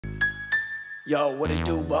Yo, what it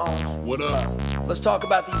do, bones? What up? Let's talk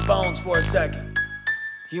about these bones for a second.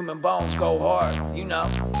 Human bones go hard, you know.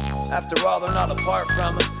 After all, they're not apart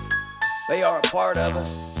from us. They are a part of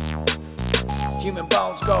us. Human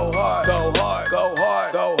bones go hard, go hard, go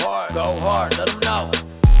hard, go hard, go hard. Let them know.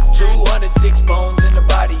 206 bones in the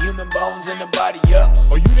body, human bones in the body, yeah.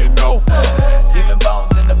 Oh, you didn't know? Human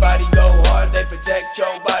bones in the body go hard. They protect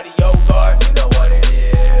your body, yo guard. You know what it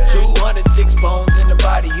is. 206 bones in the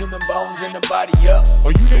body, human bones in the body, yeah.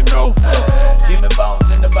 Oh, you didn't know? Human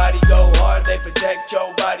bones in the body go hard. They protect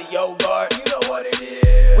your body, yo guard. You know what it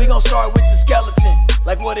is. We gon' start with the skeleton,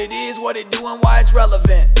 like what it is, what it do, and why it's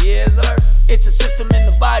relevant. Yes, sir. It's a system in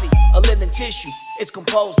the body, a living tissue. It's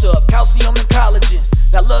composed of calcium and collagen.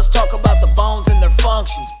 Now let's talk about the bones and their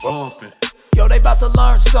functions. Bumpin. Yo, they about to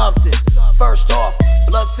learn something. First off,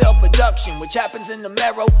 blood cell production, which happens in the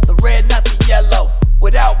marrow, the red, not the yellow.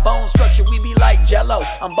 Without bone structure, we be like jello.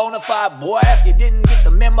 I'm bonafide, boy, if you didn't get the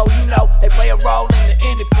memo, you know they play a role in the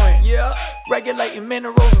endocrine. Yeah, regulating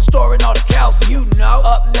minerals and storing all the calcium. You know.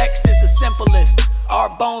 Up next is the simplest. Our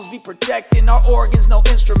bones be protecting our organs, no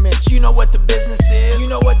instruments. You know what the business is. You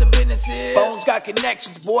know what the business is. Bones got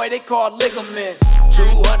connections, boy, they called ligaments.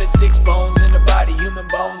 206 bones in the body, human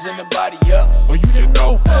bones in the body, yeah. Oh, you didn't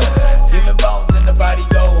know? Human bones in the body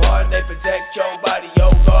go hard. They protect your body, yo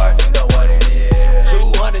guard. You know what it is.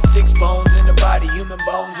 206 bones in the body, human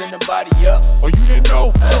bones in the body, yeah. Oh, you didn't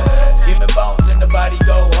know? Human bones in the body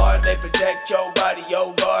go hard. They protect your body,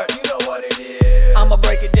 yo guard. You know what it is. I'ma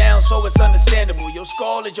break it down so it's understandable. Your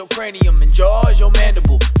skull is your cranium and jaw is your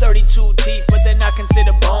mandible. 32 teeth, but they're not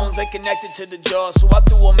considered bones. They connected to the jaw, so I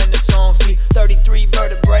threw them in the song. See, 33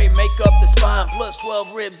 vertebrae make up the spine, plus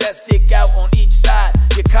 12 ribs that stick out on each side.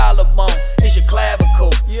 Your collarbone is your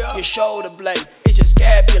clavicle. Your shoulder blade is your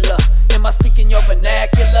scapula. Am I speaking your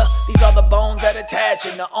vernacular? These are the bones that attach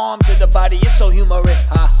in the arm to the body. It's so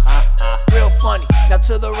humorous. Real funny. Now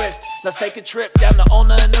to the wrist. Let's take a trip down the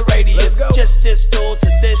ulna and the radius. Just distal to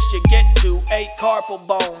this, you get to 8 carpal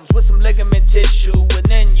bones with some ligament tissue, and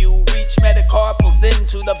then you reach metacarpals, then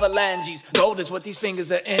to the phalanges. Gold is what these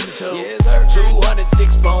fingers are into.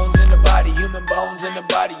 206 bones in the body, human bones in the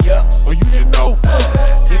body, yeah. Oh, you didn't know?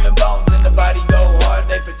 Human bones in the body go hard.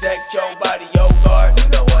 They protect your body, yo guard. You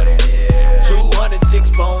know what it is.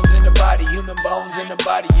 206 bones in the body, human bones in the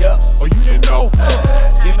body, yeah. Oh, you didn't know?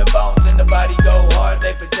 Human bones in the body go hard.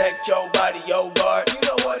 They protect your body, yo guard. You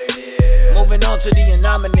know what it is. Moving on to the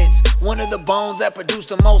innominates, one of the bones that produce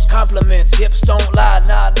the most compliments. Hips don't lie,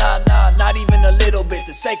 nah, not even a little bit.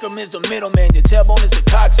 The sacrum is the middleman, your tailbone is the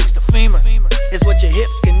coccyx, the femur is what your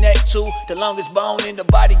hips connect to. The longest bone in the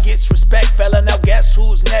body gets respect, fella. Now guess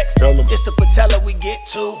who's next? Tell 'em. It's the patella we get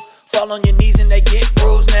to. Fall on your knees and they get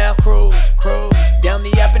bruised now. Cruise down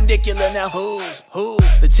the appendicular. Now who?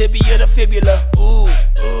 The tibia, the fibula. Ooh.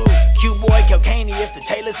 Q-boy, calcaneus, the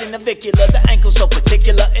talus and navicular. The ankle so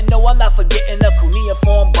particular. And no, I'm not forgetting the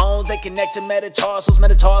cuneiform bones. They connect to metatarsals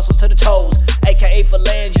to the toes, aka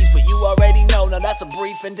phalanges. But you already know. Now that's a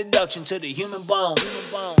brief introduction to the human bone.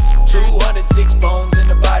 206 bones in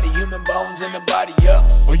the body, human bones in the body, yeah.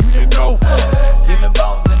 Oh, you didn't know? Human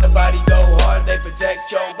bones in the body go hard. They protect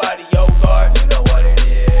your body, yo guard. You know what it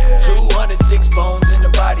is. 206 bones in the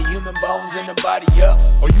body, human bones in the body, yeah.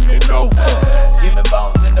 Oh, you didn't know? Human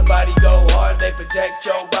bones in the body go hard. They protect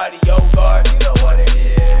your body, yo guard. You know what it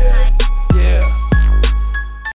is.